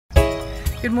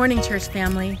Good morning, church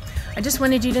family. I just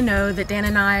wanted you to know that Dan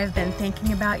and I have been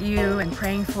thinking about you and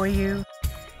praying for you.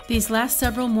 These last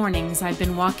several mornings, I've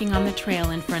been walking on the trail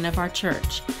in front of our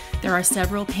church. There are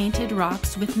several painted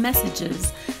rocks with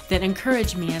messages that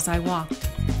encourage me as I walked.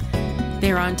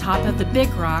 They're on top of the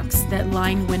big rocks that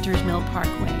line Winters Mill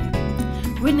Parkway.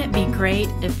 Wouldn't it be great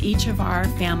if each of our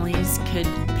families could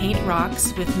paint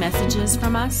rocks with messages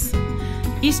from us?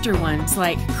 Easter ones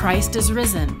like Christ is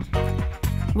risen.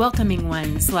 Welcoming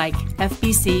ones like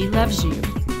FBC loves you.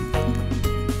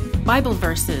 Bible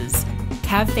verses,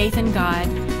 have faith in God,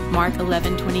 Mark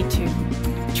 11:22.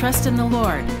 Trust in the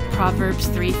Lord, Proverbs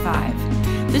 3:5.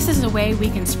 This is a way we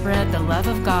can spread the love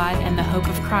of God and the hope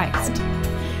of Christ.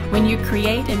 When you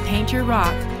create and paint your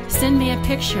rock, send me a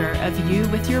picture of you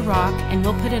with your rock and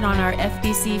we'll put it on our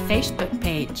FBC Facebook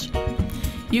page.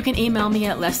 You can email me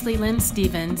at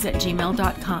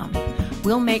leslielynnstevens@gmail.com.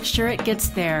 We'll make sure it gets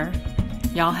there.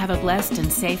 Y'all have a blessed and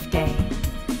safe day.